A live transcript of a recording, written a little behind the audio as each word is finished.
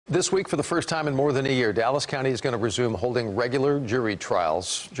This week, for the first time in more than a year, Dallas County is going to resume holding regular jury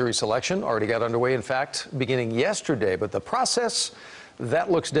trials. Jury selection already got underway, in fact, beginning yesterday, but the process,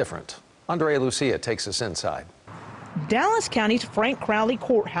 that looks different. Andrea Lucia takes us inside. Dallas County's Frank Crowley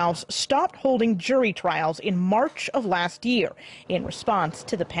Courthouse stopped holding jury trials in March of last year in response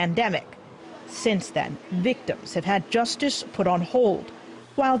to the pandemic. Since then, victims have had justice put on hold,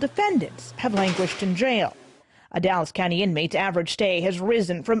 while defendants have languished in jail. A Dallas County inmate's average stay has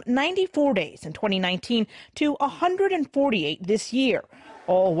risen from 94 days in 2019 to 148 this year,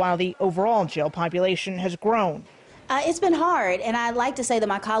 all while the overall jail population has grown. It's been hard, and I'd like to say that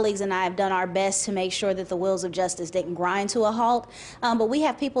my colleagues and I have done our best to make sure that the wheels of justice didn't grind to a halt, but we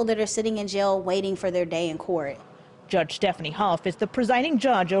have people that are sitting in jail waiting for their day in court. Judge Stephanie Huff is the presiding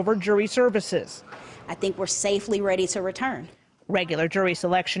judge over jury services. I think we're safely ready to return. Regular jury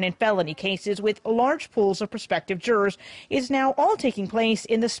selection in felony cases with large pools of prospective jurors is now all taking place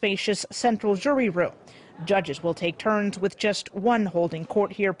in the spacious central jury room. Judges will take turns with just one holding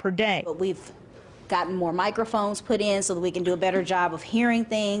court here per day. But we've gotten more microphones put in so that we can do a better job of hearing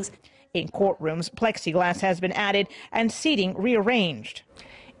things. In courtrooms, plexiglass has been added and seating rearranged.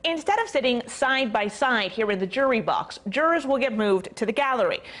 Instead of sitting side by side here in the jury box, jurors will get moved to the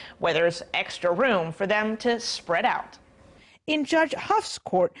gallery, where there's extra room for them to spread out. In Judge Huff's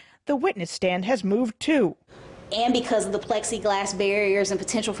court, the witness stand has moved too. And because of the plexiglass barriers and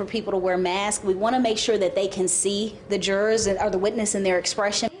potential for people to wear masks, we want to make sure that they can see the jurors or the witness in their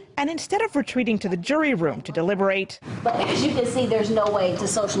expression. And instead of retreating to the jury room to deliberate, but as you can see, there's no way to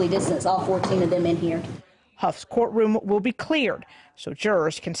socially distance all 14 of them in here. Huff's courtroom will be cleared so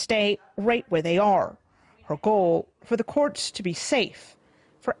jurors can stay right where they are. Her goal for the courts to be safe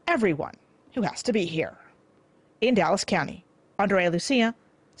for everyone who has to be here. In Dallas County, Andrea Lucia,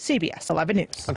 CBS 11 News.